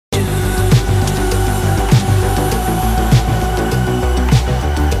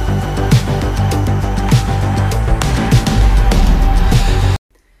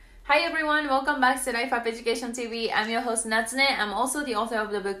to Life Up Education TV. I'm your host Natsune. I'm also the author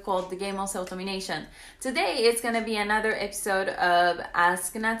of the book called The Game of Self-Domination. Today it's going to be another episode of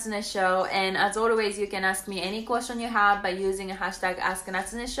Ask Natsune Show, and as always you can ask me any question you have by using a hashtag Ask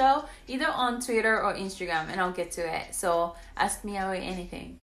Natsune Show either on Twitter or Instagram, and I'll get to it. So ask me away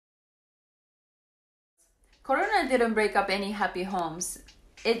anything. Corona didn't break up any happy homes.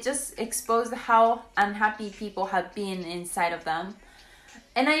 It just exposed how unhappy people have been inside of them.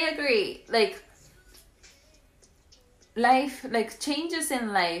 And I agree, changes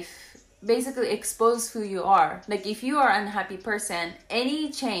in life basically expose who you are. Like, if you are an unhappy person, any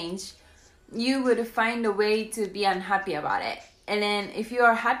change, you would find a way to be unhappy about it. And then if you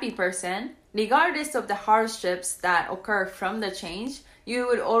are a happy person, regardless of the hardships that occur from the change, you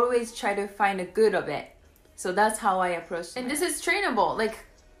would always try to find a good of it. So that's how I approach it. And this is trainable.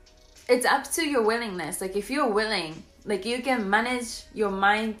 It's up to your willingness. If you're willing, you can manage your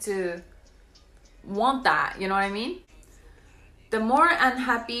mind to want that, you know what I mean? The more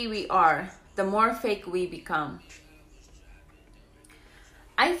unhappy we are, the more fake we become.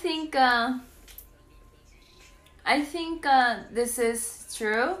 I think this is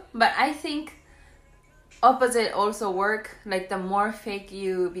true, but I think opposite also work. The more fake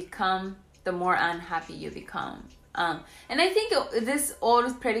you become, the more unhappy you become. And I think this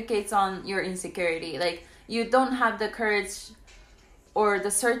all predicates on your insecurity. You don't have the courage or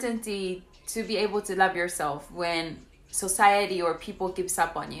the certainty to be able to love yourself when society or people gives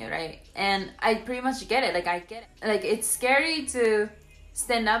up on you, right? And I pretty much get it. I get it. It's scary to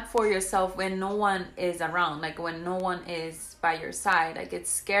stand up for yourself when no one is around, when no one is by your side.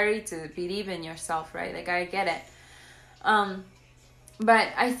 It's scary to believe in yourself, right? I get it. But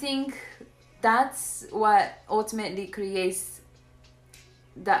I think that's what ultimately creates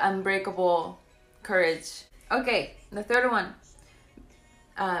the unbreakable courage. Okay, the third one.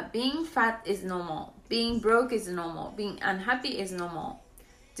 Being fat is normal. Being broke is normal. Being unhappy is normal.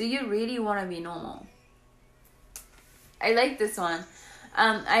 Do you really want to be normal? I like this one.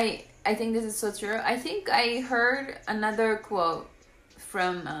 I think this is so true. I think I heard another quote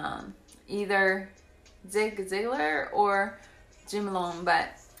from either Zig Ziglar or Jim Rohn, but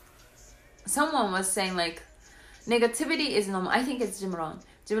someone was saying negativity is normal. I think it's Jim Rohn.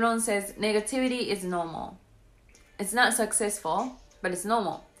 Jim Rohn says negativity is normal. It's not successful, but it's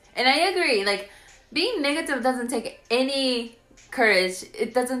normal. And I agree. Being negative doesn't take any courage.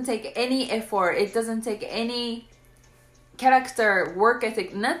 It doesn't take any effort. It doesn't take any character, work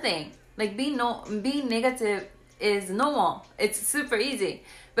ethic, nothing. Being negative is normal. It's super easy.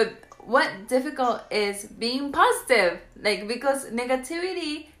 But what difficult is being positive. Because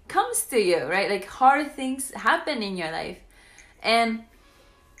negativity comes to you, right? Hard things happen in your life. And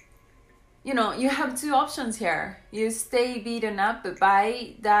you have two options here. You stay beaten up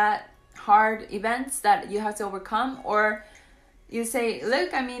by that hard events that you have to overcome, or you say, look,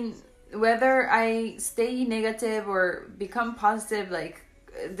 whether I stay negative or become positive,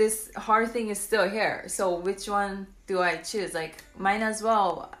 this hard thing is still here. So which one do I choose? Might as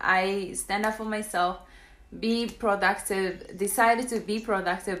well I stand up for myself, be productive, decided to be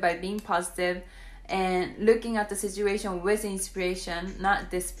productive by being positive and looking at the situation with inspiration, not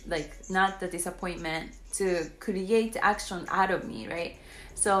the disappointment, to create action out of me, right?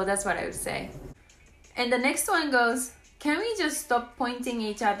 So that's what I would say. And the next one goes, can we just stop pointing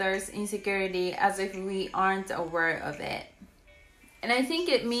each other's insecurity as if we aren't aware of it? And I think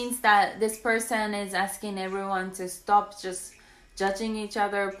it means that this person is asking everyone to stop just judging each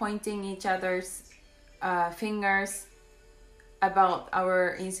other, pointing each other's fingers about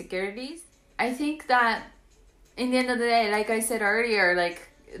our insecurities. I think that in the end of the day, like I said earlier,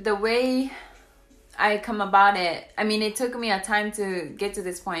 the way I come about it, it took me a time to get to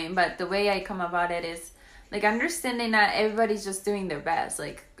this point, but the way I come about it is understanding that everybody's just doing their best.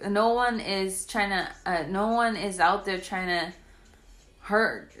 No one is out there trying to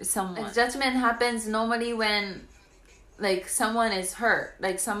hurt someone. Judgment happens normally when someone is hurt,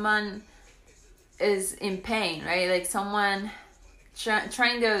 someone is in pain, right? Someone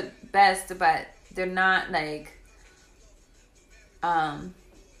trying their best, but they're not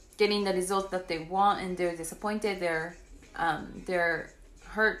getting the result that they want, and they're disappointed, they're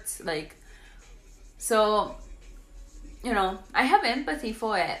hurt. So I have empathy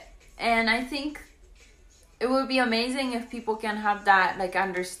for it, and I think it would be amazing if people can have that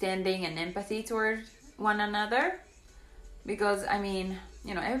understanding and empathy toward one another, because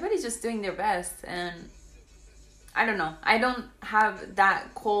everybody's just doing their best. And I don't know, I don't have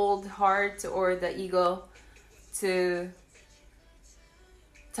that cold heart or the ego to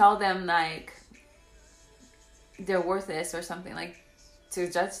tell them they're worthless or something,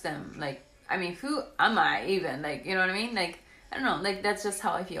 to judge them. I mean, who am I even? Like, you know what I mean? Like, I don't know, like, that's just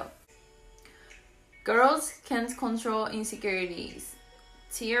how I feel. Girls can't control insecurities,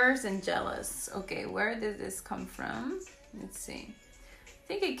 tears, and jealous. Okay, where did this come from? Let's see. I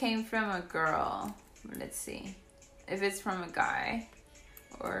think it came from a girl. Let's see if it's from a guy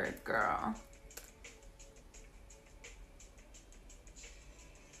or a girl.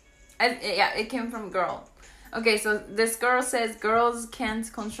 Yeah, it came from a girl. Okay, so this girl says girls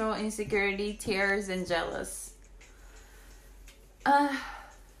can't control insecurity, tears, and jealous.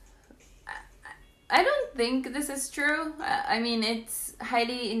 I don't think this is true. I mean, it's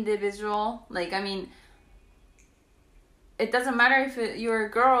highly individual. Like, I mean, it doesn't matter if you're a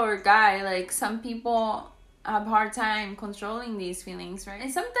girl or a guy. Like, some people have a hard time controlling these feelings, right?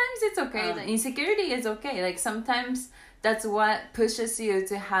 And sometimes it's okay. The insecurity is okay. Like, sometimes that's what pushes you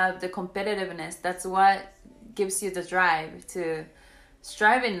to have the competitiveness. That's what gives you the drive to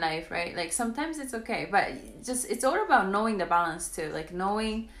strive in life, right? Like, sometimes it's okay, but just, it's all about knowing the balance too. Like,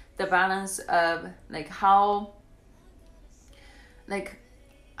 knowing the balance of like how, like,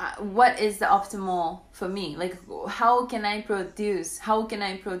 what is the optimal for me? Like, how can I produce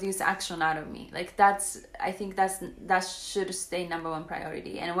action out of me? Like, I think that should stay number one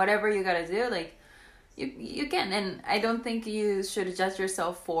priority. And whatever you gotta do, like, you can. And I don't think you should judge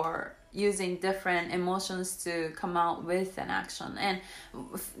yourself for using different emotions to come out with an action. And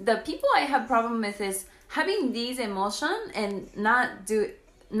the people I have problem with is having these emotions and not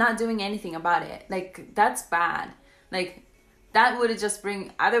doing anything about it. Like, that's bad. Like, that would just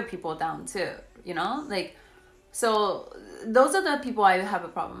bring other people down too, you know? Like, so those are the people I have a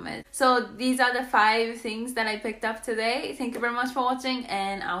problem with. So these are the 5 things that I picked up today. Thank you very much for watching,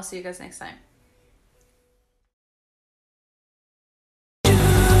 and I'll see you guys next time.